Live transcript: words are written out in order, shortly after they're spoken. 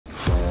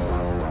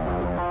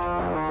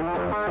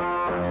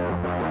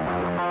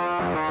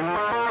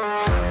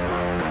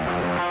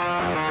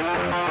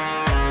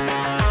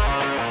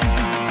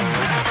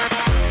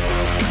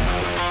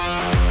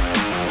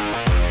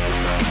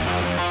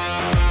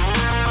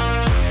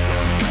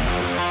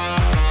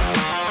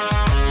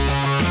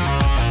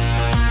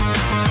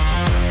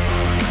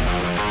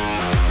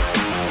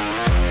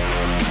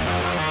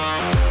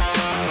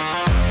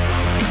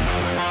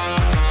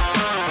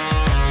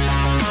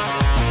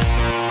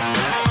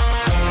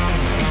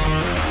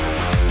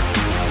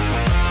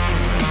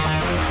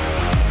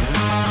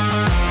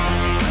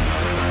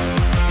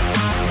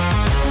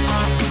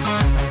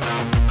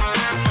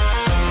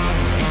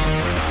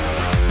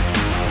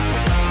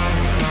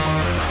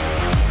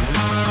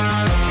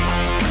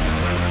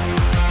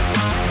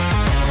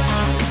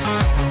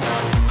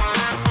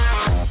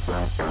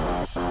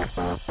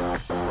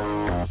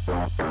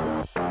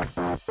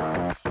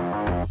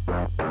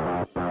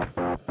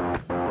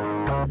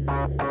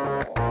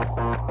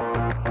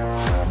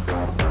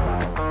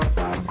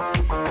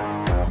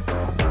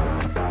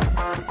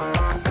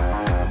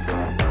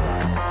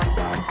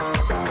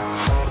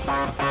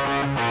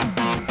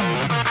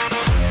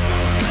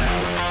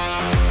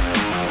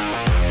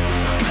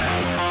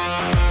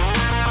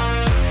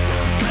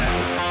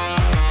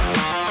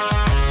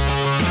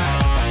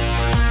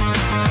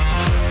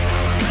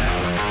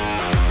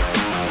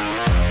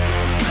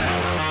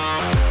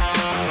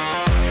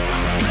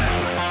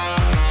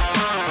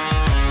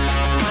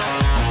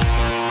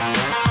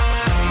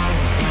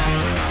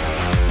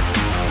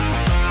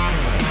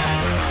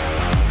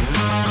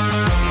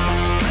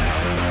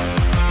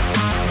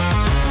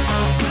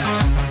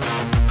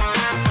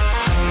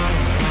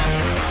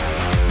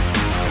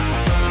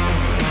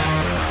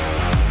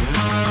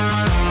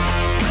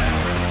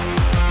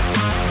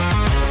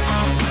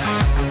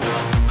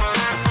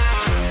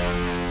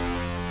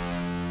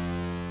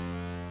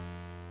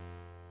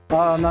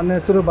ನನ್ನ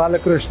ಹೆಸರು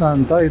ಬಾಲಕೃಷ್ಣ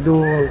ಅಂತ. ಇದು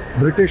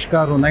ಬ್ರಿಟಿಷ್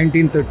ಕಾರು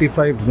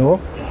 1935.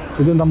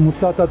 ಇದು ನಮ್ಮ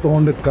ಮುತ್ತಾತ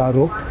ತೊಗೊಂಡಿದ್ದ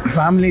ಕಾರು.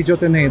 ಫ್ಯಾಮ್ಲಿ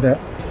ಜೊತೆನೇ ಇದೆ.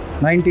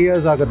 90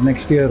 ಇಯರ್ಸ್ ಆಗುತ್ತೆ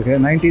ನೆಕ್ಸ್ಟ್ ಇಯರ್ಗೆ.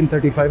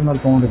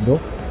 1935ನಲ್ಲಿ ತೊಗೊಂಡಿದ್ದು.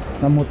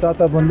 ನಮ್ಮ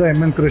ಮುತ್ತಾತ ಬಂದು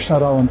ಎನ್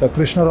ಕೃಷ್ಣರಾವ್ ಅಂತ,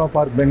 ಕೃಷ್ಣರಾವ್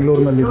ಪಾರ್ಕ್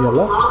ಬೆಂಗಳೂರಿನಲ್ಲಿ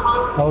ಇದೆಯಲ್ಲ,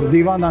 ಅವ್ರು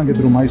ದಿವಾನ್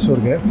ಆಗಿದ್ರು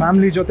ಮೈಸೂರಿಗೆ.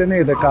 ಫ್ಯಾಮ್ಲಿ ಜೊತೆನೇ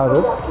ಇದೆ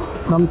ಕಾರು.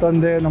 ನಮ್ಮ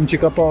ತಂದೆ, ನಮ್ಮ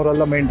ಚಿಕ್ಕಪ್ಪ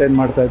ಅವರೆಲ್ಲ ಮೇಂಟೈನ್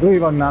ಮಾಡ್ತಾಯಿದ್ರು.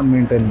 ಇವಾಗ ನಾನು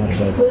ಮೇಂಟೈನ್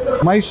ಮಾಡ್ತಾಯಿದ್ದೆ.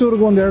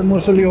 ಮೈಸೂರಿಗೆ ಒಂದು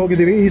 2-3 ಸಲ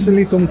ಹೋಗಿದ್ದೀವಿ. ಈ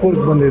ಸಲ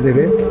ತುಮಕೂರಿಗೆ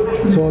ಬಂದಿದ್ದೀವಿ.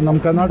 ಸೊ ನಮ್ಮ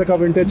Karnataka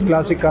vintage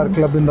classic car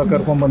ಕ್ಲಬ್ಬಿಂದ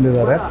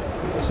ಕರ್ಕೊಂಡ್ಬಂದಿದ್ದಾರೆ.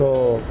 So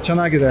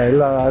ಚೆನ್ನಾಗಿದೆ,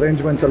 ಎಲ್ಲ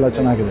ಅರೇಂಜ್ಮೆಂಟ್ಸ್ ಎಲ್ಲ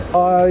ಚೆನ್ನಾಗಿದೆ.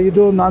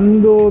 ಇದು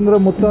ನಂದು ಅಂದರೆ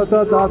ಮುತ್ತಾತ,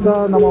 ತಾತ,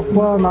 ನಮ್ಮಪ್ಪ,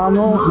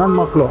 ನಾನು, ನನ್ನ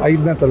ಮಕ್ಕಳು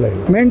 5ನೇ ತಲೆ.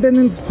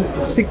 ಮೇಂಟೆನೆನ್ಸ್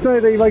ಸಿಗ್ತಾ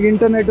ಇದೆ. ಇವಾಗ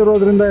ಇಂಟರ್ನೆಟ್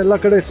ಇರೋದ್ರಿಂದ ಎಲ್ಲ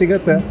ಕಡೆ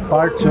ಸಿಗುತ್ತೆ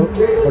ಪಾರ್ಟ್ಸು.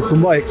 ಬಟ್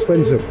ತುಂಬ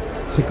ಎಕ್ಸ್ಪೆನ್ಸಿವ್,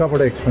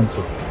 ಸಿಕ್ಕಾಪಟ್ಟೆ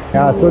expensive.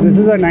 Yeah, so this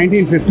is a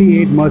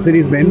 1958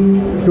 Mercedes-Benz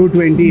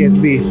 220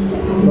 SB.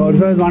 So it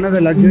was one of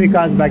the luxury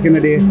cars back in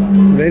the day.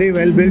 Very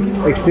well built,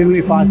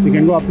 extremely fast. You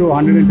can go up to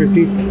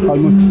 150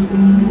 almost.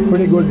 It's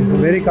pretty good,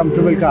 very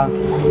comfortable car.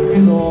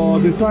 So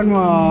this one,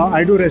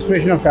 I do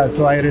restoration of cars.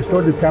 So I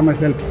restored this car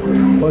myself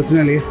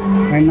personally,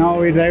 and now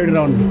we drive it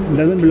around. It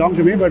doesn't belong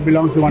to me, but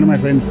belongs to one of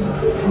my friends.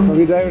 So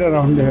we drive it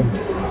around there.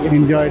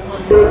 Enjoy it.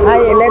 Hi,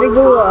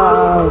 ಎಲ್ಲರಿಗೂ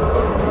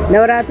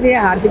ನವರಾತ್ರಿಯ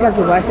ಹಾರ್ದಿಕ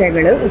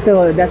ಶುಭಾಶಯಗಳು. So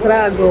Dasara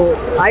ಹಾಗೂ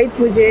ಆಯುಧ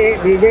ಪೂಜೆ,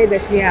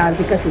 ವಿಜಯದಶಮಿಯ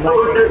ಹಾರ್ದಿಕ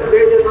ಶುಭಾಶಯಗಳು.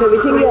 So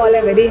wishing you all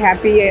A very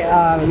happy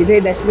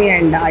Vijayadashami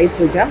and Ayudha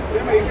Pooja.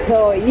 So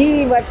ಈ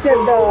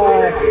ವರ್ಷದ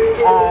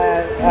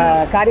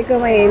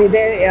ಕಾರ್ಯಕ್ರಮ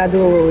ಏನಿದೆ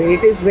ಅದು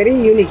ಇಟ್ ಈಸ್ ವೆರಿ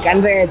ಯೂನಿಕ್.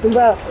 ಅಂದರೆ ತುಂಬ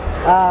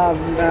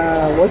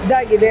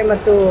ಹೊಸದಾಗಿದೆ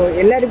ಮತ್ತು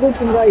ಎಲ್ಲರಿಗೂ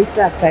ತುಂಬ ಇಷ್ಟ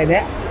ಆಗ್ತಾ ಇದೆ.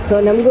 ಸೊ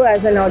ನಮಗೂ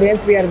as an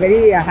audience we are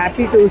very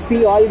happy to C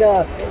all the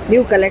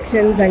new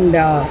collections and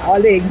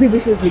all the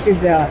exhibitions which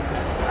is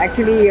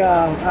actually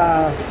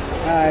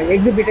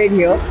exhibited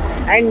here.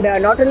 And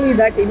not only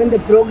that, even the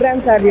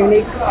programs are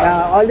unique.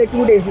 All the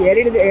 2 days,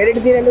 ಎರಡು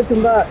ದಿನಲ್ಲೂ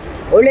ತುಂಬ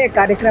ಒಳ್ಳೆಯ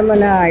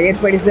ಕಾರ್ಯಕ್ರಮನ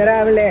ಏರ್ಪಡಿಸಿದ್ದಾರೆ.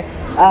 ಆಮೇಲೆ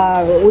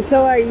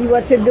ಉತ್ಸವ ಈ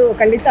ವರ್ಷದ್ದು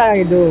ಖಂಡಿತ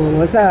ಇದು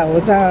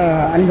ಹೊಸ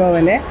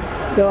ಅನುಭವನೇ.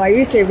 So I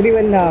wish every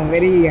one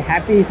very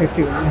happy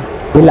festival.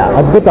 ಇಲ್ಲ,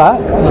 ಅದ್ಭುತ.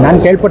 ನಾನು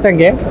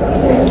ಕೇಳ್ಪಟ್ಟಂಗೆ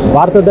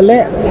ಭಾರತದಲ್ಲೇ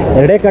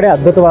ಎರಡೇ ಕಡೆ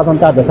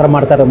ಅದ್ಭುತವಾದಂಥ ದಸರಾ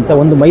ಮಾಡ್ತಾ ಇರೋಂಥ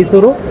ಒಂದು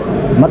ಮೈಸೂರು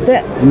ಮತ್ತು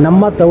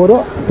ನಮ್ಮ ತವರು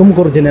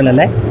ತುಮಕೂರು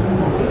ಜಿಲ್ಲೆಯಲ್ಲೇ.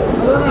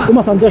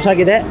 ತುಂಬ ಸಂತೋಷ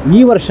ಆಗಿದೆ. ಈ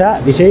ವರ್ಷ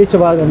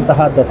ವಿಶೇಷವಾದಂತಹ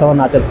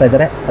ದಸರಾವನ್ನು ಆಚರಿಸ್ತಾ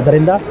ಇದ್ದಾರೆ.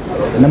 ಅದರಿಂದ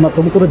ನಮ್ಮ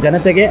ತುಮಕೂರು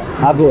ಜನತೆಗೆ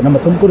ಹಾಗೂ ನಮ್ಮ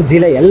ತುಮಕೂರು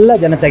ಜಿಲ್ಲೆ ಎಲ್ಲ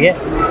ಜನತೆಗೆ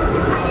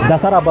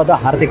ದಸರಾ ಹಬ್ಬದ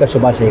ಹಾರ್ದಿಕ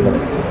ಶುಭಾಶಯಗಳು.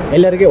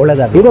 ಎಲ್ಲರಿಗೆ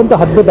ಒಳ್ಳೆಯದಾಗಲಿ. ಇದಂತೂ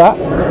ಅದ್ಭುತ.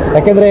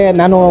 ಯಾಕೆಂದರೆ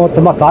ನಾನು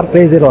ತುಂಬ ಕಾರ್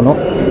ಕ್ರೇಜ್ ಇರೋನು.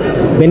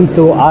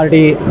 ಬೆನ್ಸು, RD,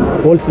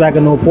 ವೋಲ್ಕ್ಸ್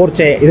ವ್ಯಾಗನು,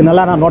 ಪೋರ್ಚೆ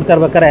ಇದನ್ನೆಲ್ಲ ನಾನು ನೋಡ್ತಾ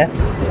ಇರ್ಬೇಕಾದ್ರೆ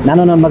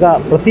ನಾನು ನನ್ನ ಮಗ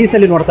ಪ್ರತಿ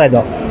ಸಲ ನೋಡ್ತಾ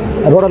ಇದ್ದೋ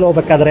ರೋಡಲ್ಲಿ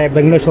ಹೋಗ್ಬೇಕಾದ್ರೆ,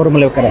 ಬೆಂಗಳೂರು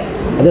ಶೋರೂಮಲ್ಲಿ ಹೋಗ್ಬೇಕಾದ್ರೆ.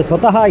 ಅದೇ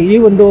ಸ್ವತಃ ಈ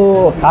ಒಂದು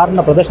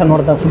ಕಾರ್ನ ಪ್ರದರ್ಶನ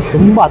ನೋಡಿದ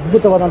ತುಂಬ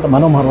ಅದ್ಭುತವಾದಂಥ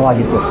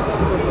ಮನೋಮನವಾಗಿತ್ತು.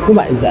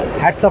 ತುಂಬ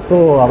hats off to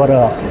our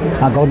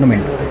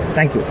government.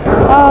 Thank you.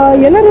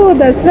 ಎಲ್ಲರೂ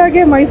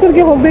ದಸರಾಗೆ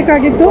ಮೈಸೂರಿಗೆ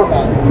ಹೋಗಬೇಕಾಗಿತ್ತು.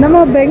 ನಮ್ಮ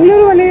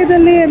ಬೆಂಗಳೂರು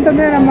ವಲಯದಲ್ಲಿ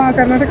ಅಂತಂದರೆ, ನಮ್ಮ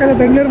ಕರ್ನಾಟಕದ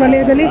ಬೆಂಗಳೂರು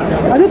ವಲಯದಲ್ಲಿ,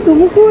 ಅದು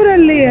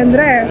ತುಮಕೂರಲ್ಲಿ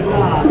ಅಂದರೆ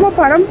ತುಂಬ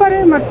ಪರಂಪರೆ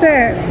ಮತ್ತು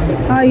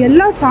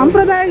ಎಲ್ಲ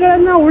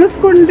ಸಂಪ್ರದಾಯಗಳನ್ನು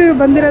ಉಳಿಸ್ಕೊಂಡು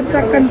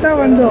ಬಂದಿರತಕ್ಕಂಥ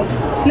ಒಂದು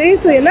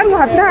ಪ್ಲೇಸು. ಎಲ್ಲರಿಗೂ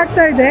ಹತ್ತಿರ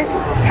ಆಗ್ತಾ ಇದೆ.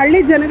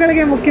 ಹಳ್ಳಿ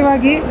ಜನಗಳಿಗೆ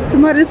ಮುಖ್ಯವಾಗಿ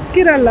ತುಂಬ ರಿಸ್ಕ್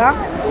ಇರಲ್ಲ.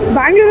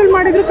 ಬ್ಯಾಂಗ್ಳೂರಲ್ಲಿ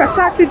ಮಾಡಿದರೂ ಕಷ್ಟ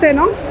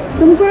ಆಗ್ತಿತ್ತೇನೋ,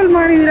 ತುಮಕೂರಲ್ಲಿ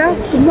ಮಾಡಿದ್ದೀರಾ,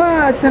 ತುಂಬ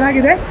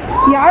ಚೆನ್ನಾಗಿದೆ.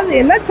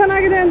 ಎಲ್ಲ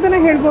ಚೆನ್ನಾಗಿದೆ ಅಂತಲೇ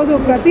ಹೇಳ್ಬೋದು.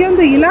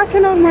 ಪ್ರತಿಯೊಂದು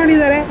ಇಲಾಖೆನವ್ರು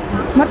ಮಾಡಿದ್ದಾರೆ.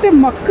 ಮತ್ತು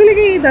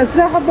ಮಕ್ಕಳಿಗೆ ಈ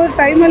ದಸರಾ ಹಬ್ಬದ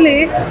ಟೈಮಲ್ಲಿ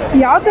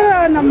ಯಾವ ಥರ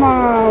ನಮ್ಮ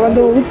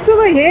ಒಂದು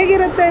ಉತ್ಸವ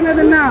ಹೇಗಿರುತ್ತೆ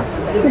ಅನ್ನೋದನ್ನು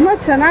ತುಂಬ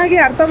ಚೆನ್ನಾಗಿ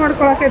ಅರ್ಥ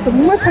ಮಾಡ್ಕೊಳ್ಳೋಕ್ಕೆ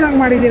ತುಂಬ ಚೆನ್ನಾಗಿ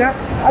ಮಾಡಿದ್ದೀರಾ.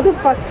 ಅದು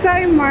ಫಸ್ಟ್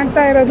ಟೈಮ್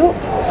ಮಾಡ್ತಾ ಇರೋದು.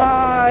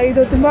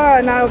 ಇದು ತುಂಬ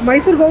ನಾವು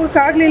ಮೈಸೂರಿಗೆ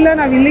ಹೋಗೋಕ್ಕಾಗಲಿಲ್ಲ.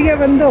 ನಾವು ಇಲ್ಲಿಗೆ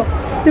ಬಂದು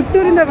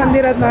ತಿಪ್ಟೂರಿಂದ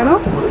ಬಂದಿರೋದು ನಾನು.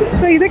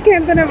 ಸೊ ಇದಕ್ಕೆ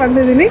ಅಂತಲೇ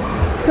ಬಂದಿದ್ದೀನಿ.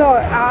 ಸೊ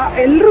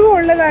ಎಲ್ರಿಗೂ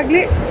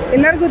ಒಳ್ಳೆಯದಾಗಲಿ.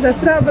 ಎಲ್ಲರಿಗೂ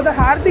ದಸರಾ ಹಬ್ಬದ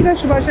ಹಾರ್ದಿಕ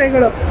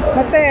ಶುಭಾಶಯಗಳು.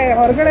 ಮತ್ತು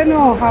ಹೊರಗಡೆನೂ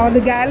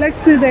ಒಂದು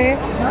ಗ್ಯಾಲಕ್ಸ್ ಇದೆ,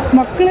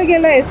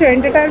 ಮಕ್ಕಳಿಗೆಲ್ಲ ಎಷ್ಟು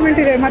ಎಂಟರ್ಟೈನ್ಮೆಂಟ್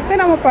ಇದೆ. ಮತ್ತು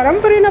ನಮ್ಮ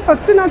ಪರಂಪರೆನ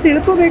ಫಸ್ಟ್ ನಾವು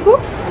ತಿಳ್ಕೋಬೇಕು,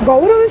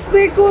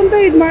 ಗೌರವಿಸಬೇಕು ಅಂತ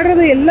ಇದು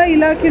ಮಾಡಿರೋದು ಎಲ್ಲ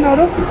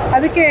ಇಲಾಖೆನವರು.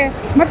 ಅದಕ್ಕೆ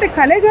ಮತ್ತು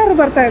ಕಲೆಗಾರರು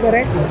ಬರ್ತಾ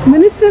ಇದ್ದಾರೆ,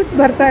 ಮಿನಿಸ್ಟರ್ಸ್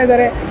ಬರ್ತಾ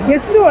ಇದ್ದಾರೆ,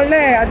 ಎಷ್ಟು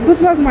ಒಳ್ಳೆ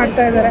ಅದ್ಭುತವಾಗಿ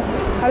ಮಾಡ್ತಾ ಇದ್ದಾರೆ.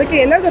 ಅದಕ್ಕೆ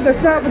ಎಲ್ಲರಿಗೂ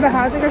ದಸರಾ ಹಬ್ಬದ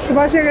ಹಾರ್ದಿಕ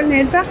ಶುಭಾಶಯಗಳನ್ನ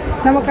ಹೇಳ್ತಾ,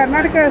 ನಮ್ಮ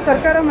ಕರ್ನಾಟಕ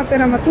ಸರ್ಕಾರ ಮತ್ತು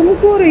ನಮ್ಮ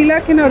ತುಮಕೂರು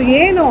ಇಲಾಖೆನವ್ರು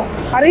ಏನು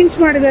ಅರೇಂಜ್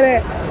ಮಾಡಿದ್ದಾರೆ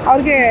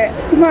ಅವ್ರಿಗೆ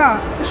ತುಂಬ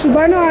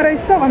ಶುಭನೂ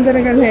ಹಾರೈಸ್ತಾ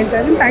ವಂದನೆಗಳನ್ನ ಹೇಳ್ತಾ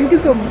ಇದ್ದೀನಿ. Thank you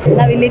so much.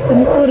 ನಾವಿಲ್ಲಿ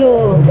ತುಮಕೂರು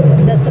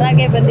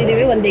ದಸರಾಗೆ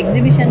ಬಂದಿದ್ದೀವಿ. ಒಂದು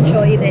ಎಕ್ಸಿಬಿಷನ್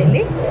ಶೋ ಇದೆ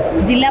ಇಲ್ಲಿ.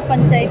 ಜಿಲ್ಲಾ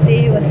ಪಂಚಾಯಿತಿ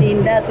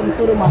ವತಿಯಿಂದ,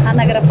 ತುಮಕೂರು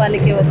ಮಹಾನಗರ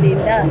ಪಾಲಿಕೆ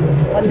ವತಿಯಿಂದ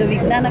ಒಂದು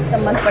ವಿಜ್ಞಾನಕ್ಕೆ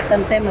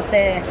ಸಂಬಂಧಪಟ್ಟಂತೆ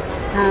ಮತ್ತು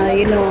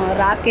ಏನು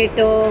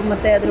ರಾಕೆಟು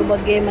ಮತ್ತು ಅದ್ರ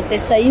ಬಗ್ಗೆ ಮತ್ತು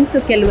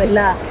ಸೈನ್ಸು ಕೆಲವೆಲ್ಲ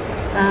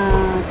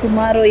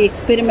ಸುಮಾರು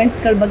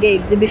ಎಕ್ಸ್ಪೆರಿಮೆಂಟ್ಸ್ಗಳ ಬಗ್ಗೆ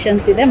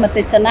ಎಕ್ಸಿಬಿಷನ್ಸ್ ಇದೆ. ಮತ್ತು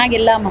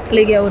ಚೆನ್ನಾಗೆಲ್ಲ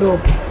ಮಕ್ಕಳಿಗೆ ಅವರು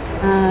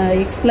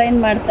ಎಕ್ಸ್ಪ್ಲೈನ್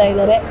ಮಾಡ್ತಾ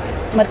ಇದ್ದಾರೆ.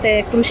 ಮತ್ತು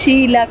ಕೃಷಿ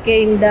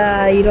ಇಲಾಖೆಯಿಂದ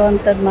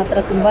ಇರೋವಂಥದ್ದು ಮಾತ್ರ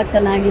ತುಂಬ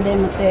ಚೆನ್ನಾಗಿದೆ.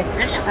 ಮತ್ತು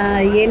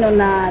ಏನು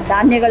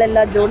ಧಾನ್ಯಗಳೆಲ್ಲ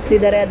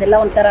ಜೋಡಿಸಿದ್ದಾರೆ, ಅದೆಲ್ಲ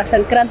ಒಂಥರ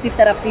ಸಂಕ್ರಾಂತಿ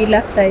ಥರ ಫೀಲ್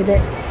ಆಗ್ತಾ ಇದೆ.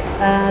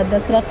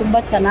 ದಸರಾ ತುಂಬ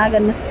ಚೆನ್ನಾಗಿ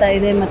ಅನ್ನಿಸ್ತಾ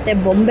ಇದೆ. ಮತ್ತು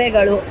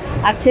ಬೊಂಬೆಗಳು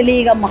ಆ್ಯಕ್ಚುಲಿ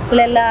ಈಗ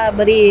ಮಕ್ಕಳೆಲ್ಲ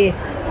ಬರೀ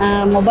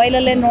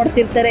ಮೊಬೈಲಲ್ಲೇ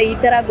ನೋಡ್ತಿರ್ತಾರೆ. ಈ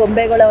ಥರ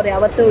ಗೊಂಬೆಗಳು ಅವ್ರು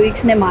ಯಾವತ್ತೂ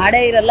ವೀಕ್ಷಣೆ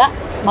ಮಾಡೇ ಇರಲ್ಲ.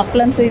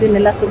 ಮಕ್ಕಳಂತೂ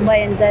ಇದನ್ನೆಲ್ಲ ತುಂಬ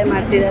ಎಂಜಾಯ್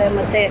ಮಾಡ್ತಿದ್ದಾರೆ.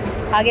 ಮತ್ತು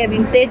ಹಾಗೆ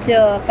ವಿಂಟೇಜ್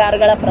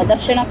ಕಾರ್ಗಳ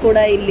ಪ್ರದರ್ಶನ ಕೂಡ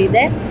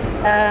ಇಲ್ಲಿದೆ.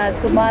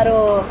 ಸುಮಾರು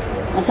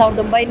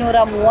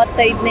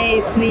 1935ನೇ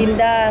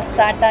ಇಸ್ವಿಯಿಂದ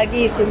ಸ್ಟಾರ್ಟ್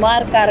ಆಗಿ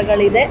ಸುಮಾರು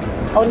ಕಾರುಗಳಿದೆ.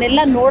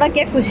 ಅವನ್ನೆಲ್ಲ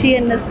ನೋಡೋಕ್ಕೆ ಖುಷಿ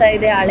ಅನ್ನಿಸ್ತಾ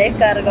ಇದೆ. ಹಳೆ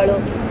ಕಾರುಗಳು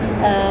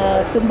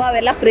ತುಂಬ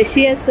ಅವೆಲ್ಲ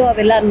ಪ್ರೆಷಿಯಸ್ಸು,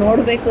 ಅವೆಲ್ಲ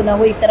ನೋಡಬೇಕು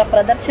ನಾವು. ಈ ಥರ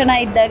ಪ್ರದರ್ಶನ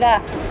ಇದ್ದಾಗ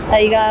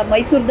ಈಗ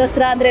ಮೈಸೂರು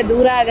ದಸರಾ ಅಂದರೆ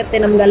ದೂರ ಆಗುತ್ತೆ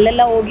ನಮ್ಗೆ,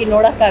 ಅಲ್ಲೆಲ್ಲ ಹೋಗಿ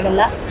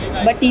ನೋಡೋಕ್ಕಾಗಲ್ಲ.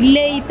 ಬಟ್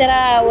ಇಲ್ಲೇ ಈ ಥರ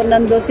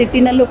ಒಂದೊಂದು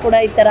ಸಿಟಿನಲ್ಲೂ ಕೂಡ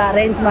ಈ ಥರ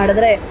ಅರೇಂಜ್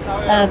ಮಾಡಿದ್ರೆ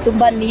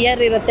ತುಂಬ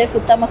ನಿಯರ್ ಇರುತ್ತೆ.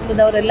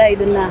 ಸುತ್ತಮುತ್ತದವರೆಲ್ಲ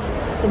ಇದನ್ನು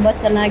ತುಂಬ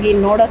ಚೆನ್ನಾಗಿ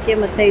ನೋಡೋಕ್ಕೆ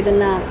ಮತ್ತು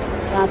ಇದನ್ನು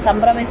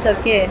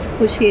ಸಂಭ್ರಮಿಸೋಕ್ಕೆ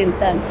ಖುಷಿ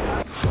ಅಂತ ಅನಿಸುತ್ತೆ.